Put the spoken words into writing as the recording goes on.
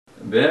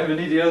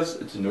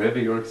Bienvenidos to Nueva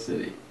York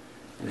City.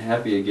 And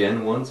happy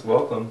again, once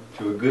welcome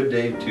to a good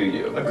day to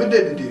you. A good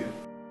day to you.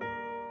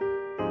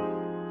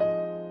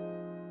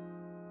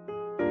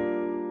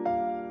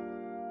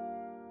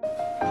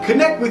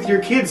 Connect with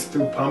your kids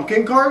through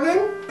pumpkin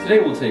carving? Today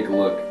we'll take a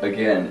look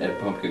again at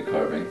pumpkin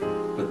carving,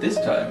 but this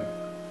time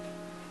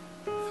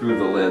through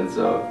the lens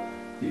of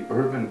the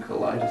urban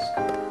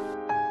kaleidoscope.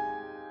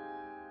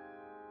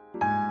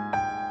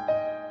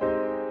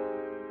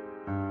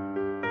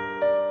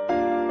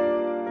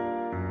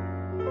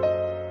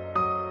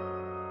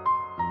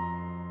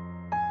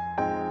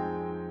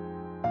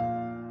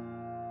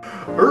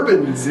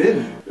 Urban is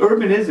in.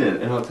 Urban is in,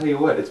 and I'll tell you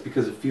what, it's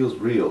because it feels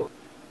real.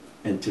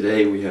 And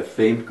today we have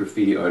famed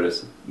graffiti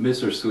artist,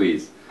 Mr.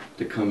 Sweez,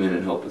 to come in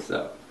and help us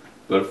out.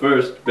 But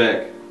first,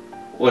 Beck,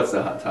 what's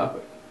the hot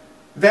topic?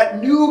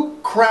 That new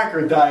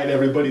cracker diet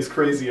everybody's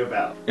crazy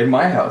about. In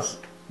my house,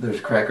 there's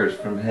crackers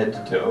from head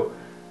to toe,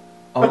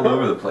 all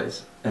over the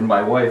place. And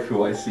my wife,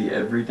 who I see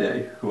every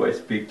day, who I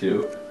speak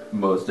to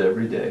most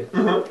every day,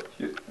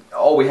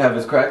 all we have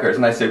is crackers.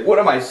 And I say, what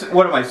am I,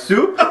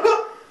 soup?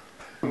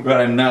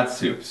 But I'm not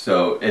soup,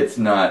 so it's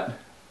not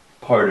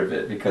part of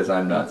it because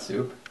I'm not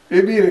soup.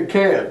 Maybe in a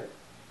can.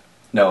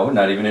 No,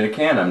 not even in a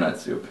can I'm not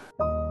soup.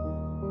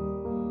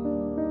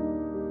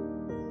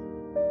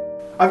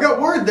 I've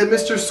got word that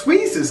Mr.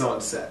 Sweez is on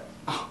set.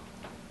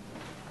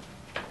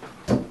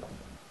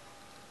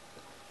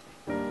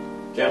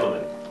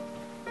 Gentlemen,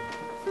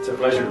 it's a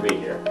pleasure to be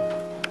here.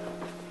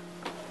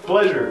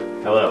 Pleasure.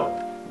 Hello.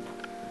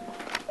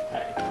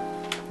 Hi.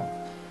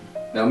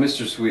 Now,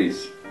 Mr.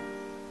 Sweez,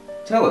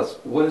 tell us,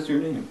 what is your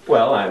name?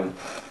 Well, I'm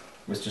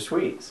Mr.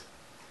 Sweez.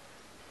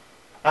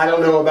 I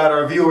don't know about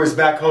our viewers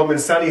back home in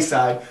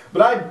Sunnyside,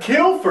 but I'd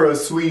kill for a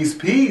Sweez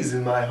peas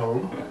in my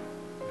home.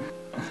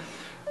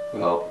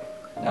 Well,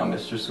 now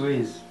Mr.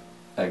 Sweez,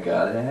 I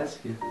gotta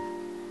ask you.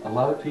 A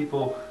lot of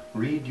people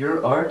read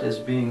your art as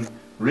being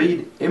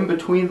read in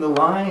between the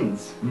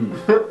lines.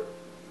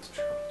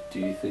 Do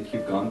you think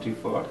you've gone too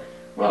far?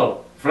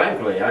 Well,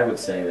 frankly, I would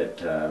say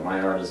that my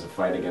art is a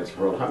fight against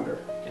world hunger.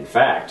 In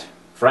fact,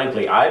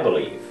 frankly, I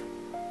believe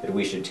that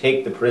we should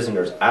take the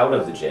prisoners out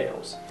of the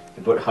jails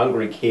and put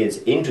hungry kids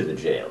into the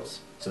jails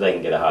so they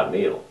can get a hot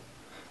meal.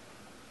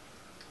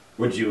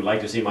 Would you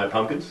like to see my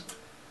pumpkins?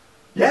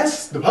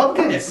 Yes, the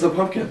pumpkin. It's the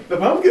pumpkin. The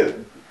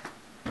pumpkin.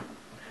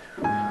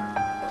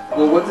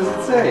 Well, what does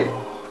it say?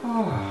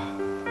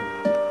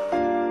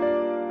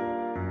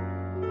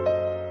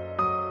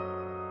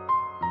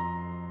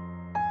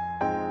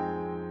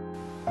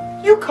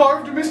 You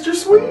carved Mr.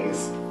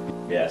 Sweez.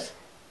 Yes.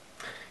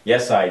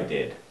 Yes, I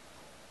did.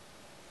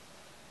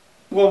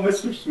 Well,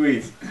 Mr.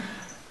 Sweez,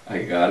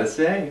 I gotta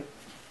say,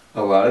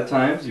 a lot of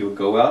times you'll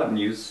go out and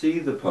you see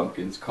the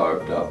pumpkins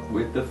carved up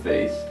with the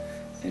face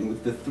and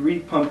with the 3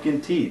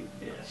 pumpkin teeth.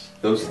 Yes.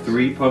 Those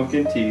 3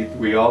 pumpkin teeth,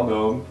 we all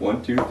know them.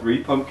 1, 2,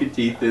 3 pumpkin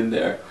teeth in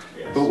there.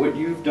 Yes. But what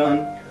you've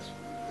done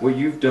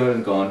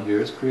and gone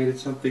here is created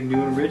something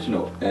new and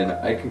original, and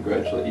I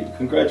congratulate you.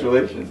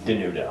 Congratulations.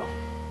 Denudo.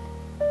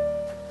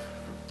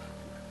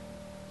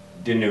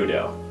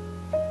 Denudo.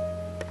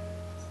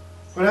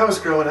 When I was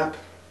growing up,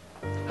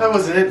 I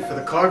wasn't in it for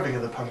the carving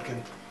of the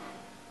pumpkin.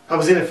 I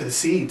was in it for the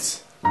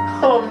seeds.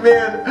 Oh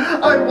man,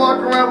 I'd walk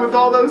around with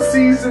all those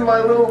seeds in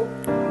my little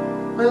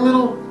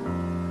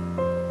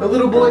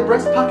boy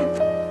breast pocket.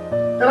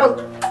 And I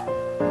was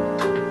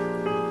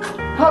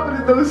popping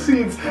in those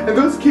seeds. And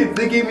those kids,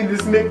 they gave me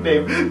this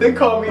nickname. They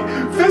call me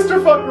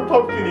Fister-Fucker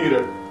Pumpkin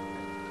Eater.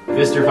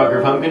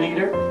 Fister-Fucker Pumpkin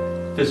Eater?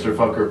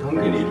 Fister-Fucker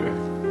Pumpkin Eater.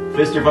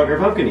 Fister-Fucker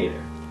Pumpkin Eater.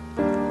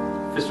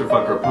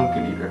 Fister-Fucker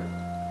Pumpkin Eater.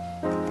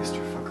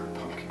 Fister-Fucker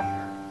Pumpkin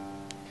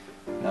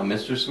Eater. Now,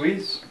 Mr.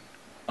 Sweez,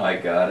 I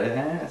gotta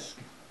ask.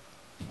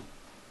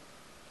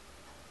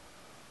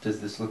 Does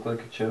this look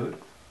like a chode?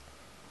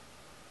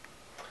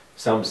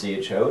 Some see a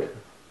chode.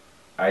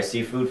 I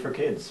see food for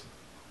kids.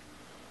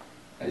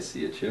 I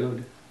see a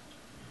chode.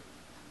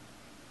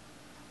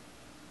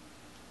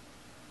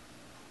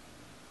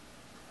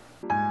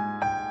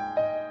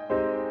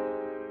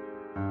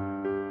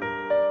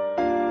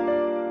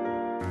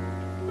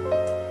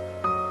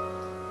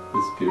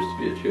 This appears to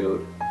be a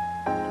chode.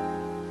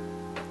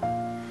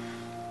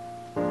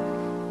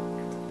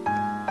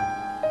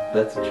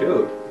 That's a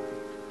chode.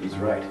 He's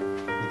right.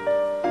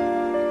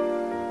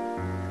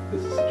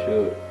 This is a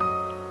chode.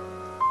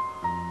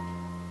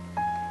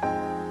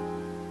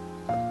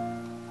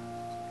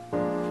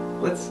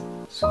 Let's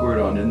squirt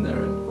on in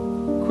there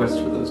and quest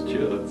for those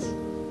chodes.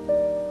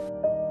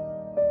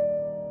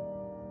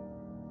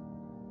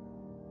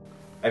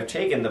 I've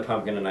taken the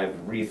pumpkin and I've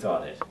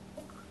rethought it.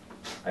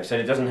 I've said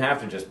it doesn't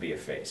have to just be a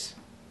face.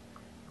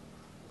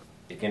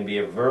 It can be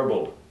a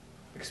verbal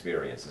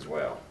experience as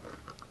well.